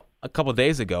saw a couple of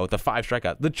days ago with the 5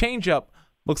 strikeout, the changeup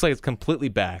looks like it's completely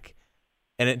back,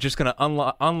 and it's just going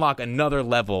to unlock another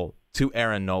level to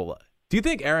Aaron Nola. Do you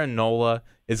think Aaron Nola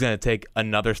is going to take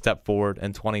another step forward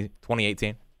in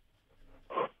 2018?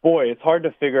 Boy, it's hard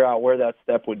to figure out where that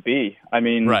step would be. I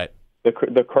mean, right. The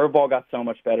curveball got so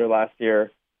much better last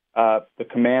year. The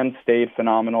command stayed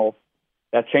phenomenal.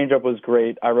 That changeup was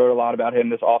great. I wrote a lot about him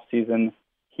this offseason.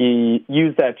 He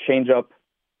used that changeup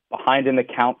behind in the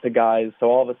count to guys, so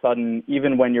all of a sudden,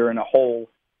 even when you're in a hole,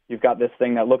 you've got this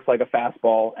thing that looks like a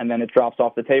fastball, and then it drops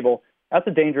off the table. That's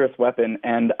a dangerous weapon,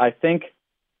 and I think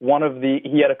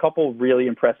he had a couple really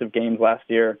impressive games last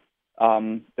year.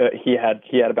 He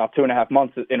had about 2.5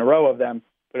 months in a row of them,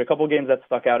 but a couple games that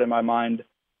stuck out in my mind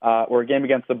were a game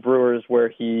against the Brewers where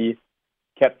he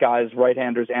kept guys,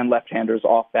 right-handers and left-handers,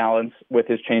 off balance with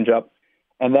his changeup,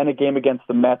 and then a game against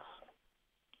the Mets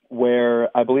where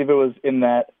I believe it was in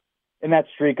that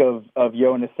streak of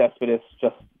Yoenis Cespedes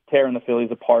just tearing the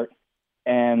Phillies apart,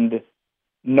 and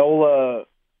Nola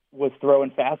was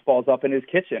throwing fastballs up in his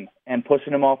kitchen and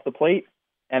pushing him off the plate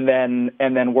and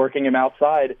then working him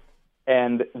outside.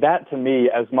 And that, to me,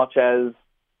 as much as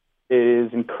it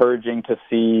is encouraging to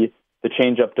see the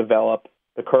changeup develop,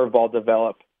 the curveball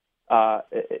develop,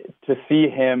 to see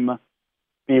him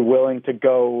be willing to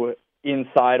go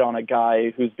inside on a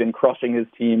guy who's been crushing his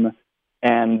team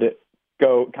and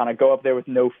go up there with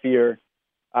no fear.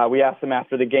 We asked him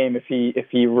after the game if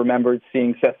he remembered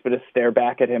seeing Cespedes stare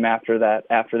back at him after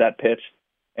that pitch,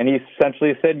 and he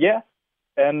essentially said yeah,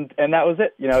 and that was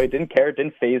it. He didn't care, it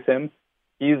didn't faze him.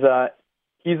 He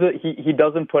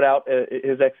doesn't put out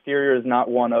his exterior is not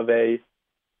one of a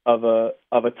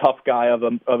tough guy, of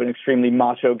an extremely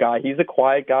macho guy. He's a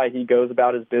quiet guy. He goes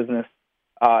about his business.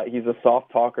 He's a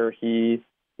soft talker. He's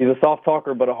a soft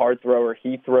talker, but a hard thrower.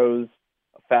 He throws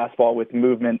a fastball with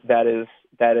movement that is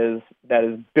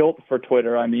built for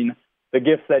Twitter. I mean, the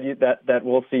gifs that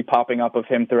we'll see popping up of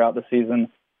him throughout the season,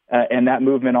 and that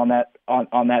movement on that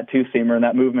two-seamer and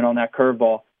that movement on that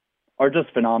curveball are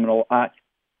just phenomenal.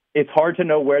 It's hard to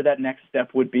know where that next step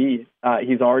would be.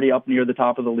 He's already up near the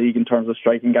top of the league in terms of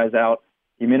striking guys out.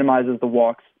 He minimizes the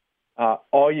walks.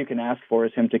 All you can ask for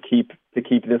is him to keep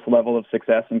this level of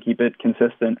success and keep it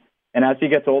consistent. And as he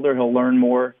gets older, he'll learn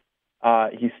more.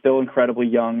 He's still incredibly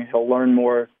young. He'll learn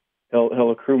more.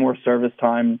 He'll accrue more service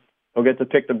time. He'll get to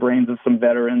pick the brains of some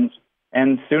veterans.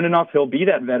 And soon enough, he'll be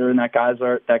that veteran that guys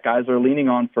are leaning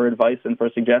on for advice and for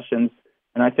suggestions.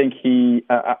 And I think he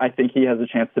has a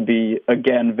chance to be,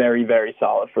 again, very, very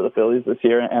solid for the Phillies this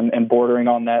year and bordering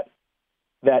on that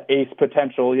ace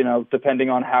potential, depending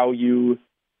on how you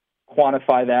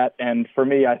quantify that. And for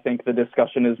me, I think the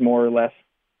discussion is more or less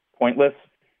pointless.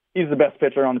 He's the best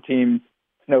pitcher on the team,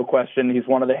 no question. He's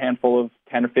one of the handful of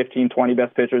 10 or 15, 20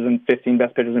 best pitchers and 15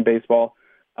 best pitchers in baseball.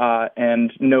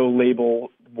 And no label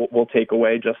will take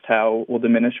away will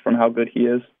diminish from how good he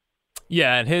is.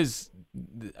 Yeah, and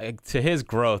to his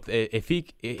growth, if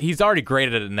he's already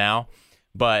great at it now,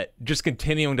 but just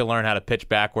continuing to learn how to pitch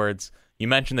backwards. You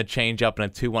mentioned the changeup and a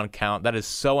 2-1 count. That is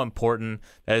so important.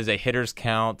 That is a hitter's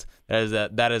count.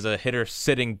 That is a hitter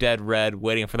sitting dead red,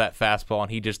 waiting for that fastball, and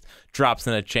he just drops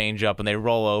in a changeup and they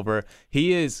roll over.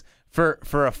 He is for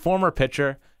a former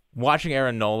pitcher. Watching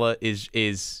Aaron Nola is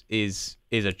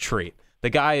a treat. The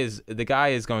guy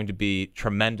is going to be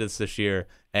tremendous this year,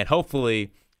 and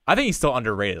hopefully. I think he's still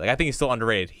underrated. I think he's still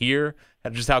underrated here,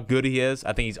 just how good he is.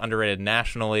 I think he's underrated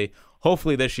nationally.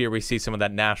 Hopefully this year we see some of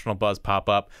that national buzz pop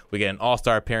up. We get an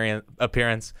all-star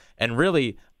appearance. And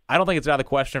really, I don't think it's out of the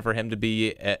question for him to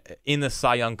be in the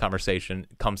Cy Young conversation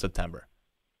come September.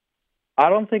 I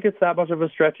don't think it's that much of a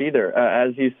stretch either.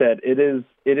 As you said, it is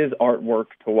artwork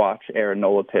to watch Aaron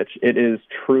Nola pitch. It is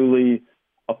truly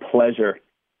a pleasure.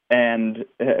 And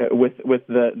with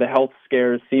the health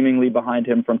scares seemingly behind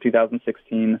him from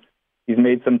 2016, he's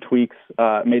made some tweaks,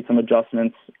 made some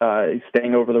adjustments, he's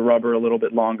staying over the rubber a little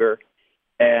bit longer.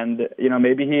 And,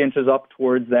 maybe he inches up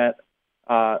towards that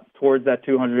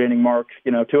 200 inning mark.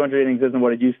 200 innings isn't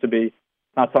what it used to be.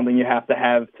 It's not something you have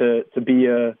to be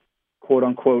a quote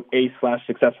unquote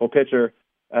ace/successful pitcher.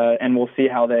 And we'll see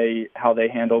how they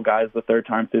handle guys the third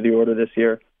time through the order this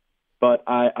year. But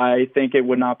I think it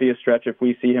would not be a stretch if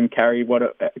we see him carry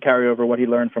over what he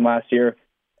learned from last year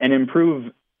and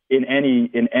improve in any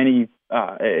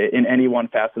one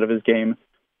facet of his game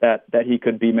that he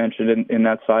could be mentioned in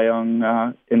that Cy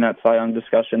Young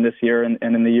discussion this year and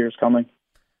in the years coming.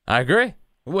 I agree.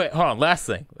 Wait, hold on. Last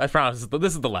thing. I promise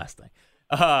this is the last thing.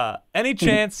 Any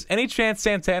chance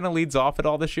Santana leads off at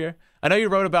all this year? I know you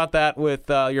wrote about that with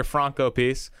your Franco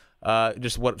piece.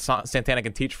 Just what Santana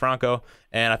can teach Franco,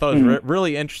 and I thought it was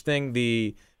really interesting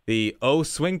the O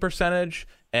swing percentage,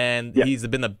 and he's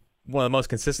been one of the most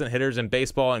consistent hitters in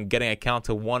baseball and getting a count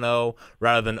to 1-0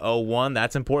 rather than 0-1.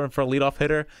 That's important for a leadoff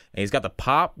hitter, and he's got the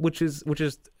pop, which is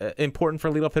important for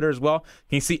a leadoff hitter as well.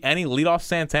 Can you see any leadoff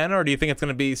Santana, or do you think it's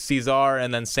going to be Cesar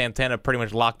and then Santana pretty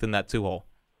much locked in that 2-hole?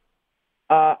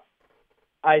 I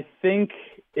think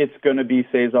it's going to be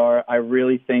Cesar. I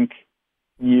really think.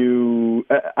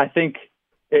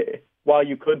 While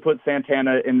you could put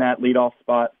Santana in that leadoff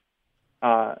spot,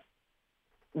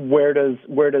 where does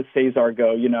Cesar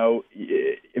go?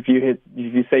 If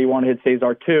you say you want to hit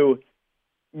Cesar 2,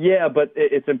 yeah, but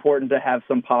it's important to have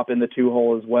some pop in the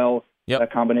 2-hole as well. Yep. A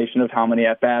combination of how many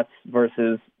at bats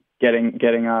versus getting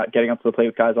up to the plate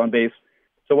with guys on base.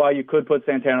 So while you could put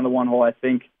Santana in the 1-hole, I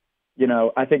think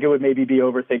it would maybe be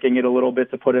overthinking it a little bit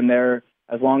to put him there.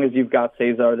 As long as you've got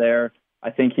Cesar there, I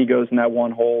think he goes in that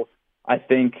 1-hole. I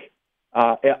think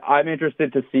I'm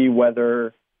interested to see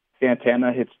whether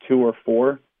Santana hits 2 or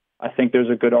 4. I think there's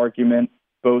a good argument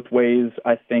both ways.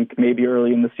 I think maybe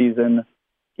early in the season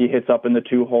he hits up in the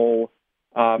 2-hole.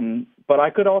 But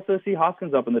I could also see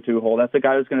Hoskins up in the 2-hole. That's a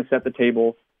guy who's going to set the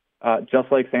table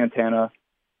just like Santana.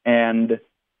 And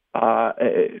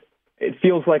it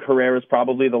feels like Herrera's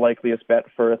probably the likeliest bet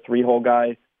for a 3-hole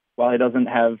guy. while he doesn't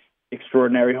have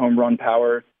extraordinary home run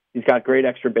power, he's got great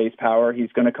extra base power.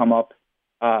 He's going to come up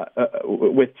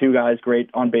with two guys great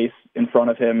on base in front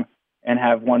of him and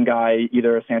have one guy,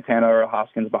 either a Santana or a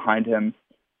Hoskins, behind him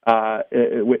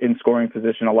in scoring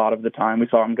position a lot of the time. We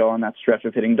saw him go on that stretch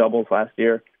of hitting doubles last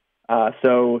year.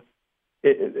 So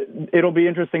it'll be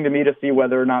interesting to me to see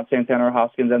whether or not Santana or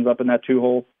Hoskins ends up in that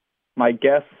 2-hole. My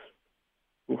guess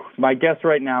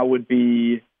right now would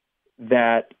be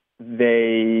that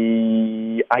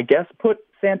they, I guess, put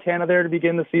Santana there to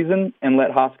begin the season and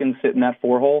let Hoskins sit in that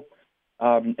 4-hole,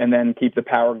 and then keep the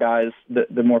power guys,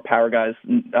 the more power guys,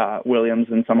 Williams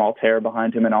and some Altair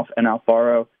behind him and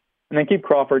Alfaro, and then keep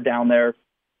Crawford down there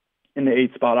in the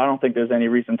 8th spot. I don't think there's any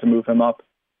reason to move him up.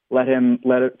 Let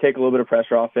it take a little bit of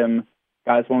pressure off him.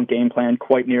 Guys won't game plan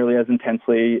quite nearly as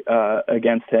intensely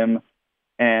against him,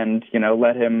 and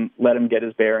let him get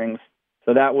his bearings.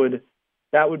 So that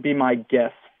would be my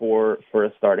guess for a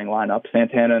starting lineup: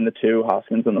 Santana in the 2,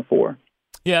 Hoskins in the 4.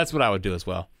 Yeah, that's what I would do as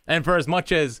well. And for as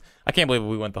much as I can't believe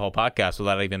we went the whole podcast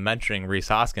without even mentioning Rhys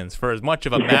Hoskins, for as much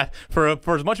of a for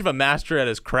as much of a master at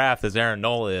his craft as Aaron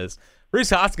Nola is,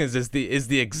 Rhys Hoskins is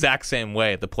the exact same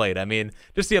way at the plate. I mean,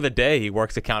 just the other day he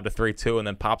works a count to 3-2 and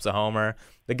then pops a homer.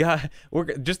 The guy,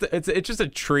 it's just a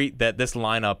treat that this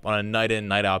lineup on a night in,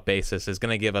 night out basis is going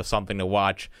to give us something to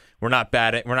watch. We're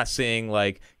not seeing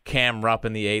like Cam Rupp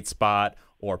in the 8th spot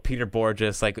or Peter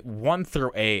Borges. Like 1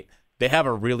 through 8, they have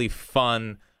a really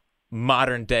fun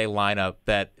modern day lineup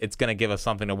that it's going to give us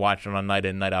something to watch on a night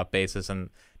in, night out basis. And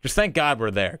just thank God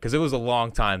we're there, because it was a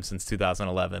long time since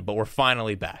 2011, but we're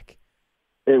finally back.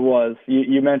 It was.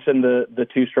 You mentioned the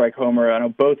 2-strike homer. I know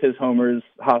both his homers,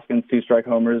 Hoskins' 2-strike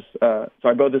homers,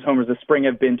 both his homers this spring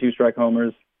have been 2-strike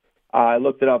homers. I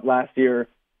looked it up last year.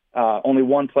 Only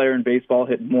one player in baseball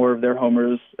hit more of their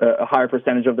homers, a higher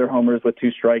percentage of their homers with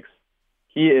 2 strikes.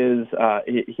 He is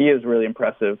really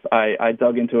impressive. I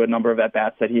dug into a number of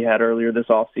at-bats that he had earlier this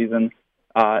offseason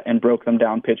and broke them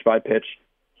down pitch by pitch.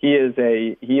 He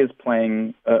is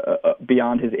playing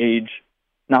beyond his age.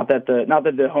 Not that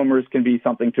the homers can be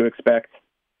something to expect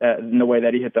in the way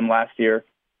that he hit them last year,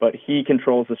 but he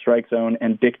controls the strike zone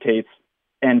and dictates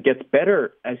and gets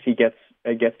better as he gets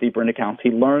deeper into counts.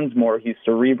 He learns more. He's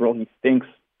cerebral. He thinks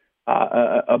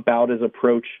about his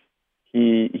approach.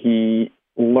 He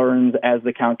learns as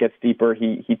the count gets deeper.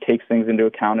 He takes things into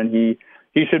account, and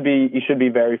he should be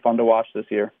very fun to watch this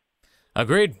year.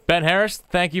 Agreed. Ben Harris,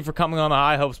 thank you for coming on the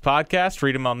High Hopes podcast.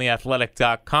 Read him on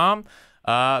theathletic.com.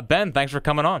 Ben, thanks for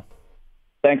coming on.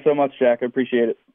 Thanks so much, Jack. I appreciate it.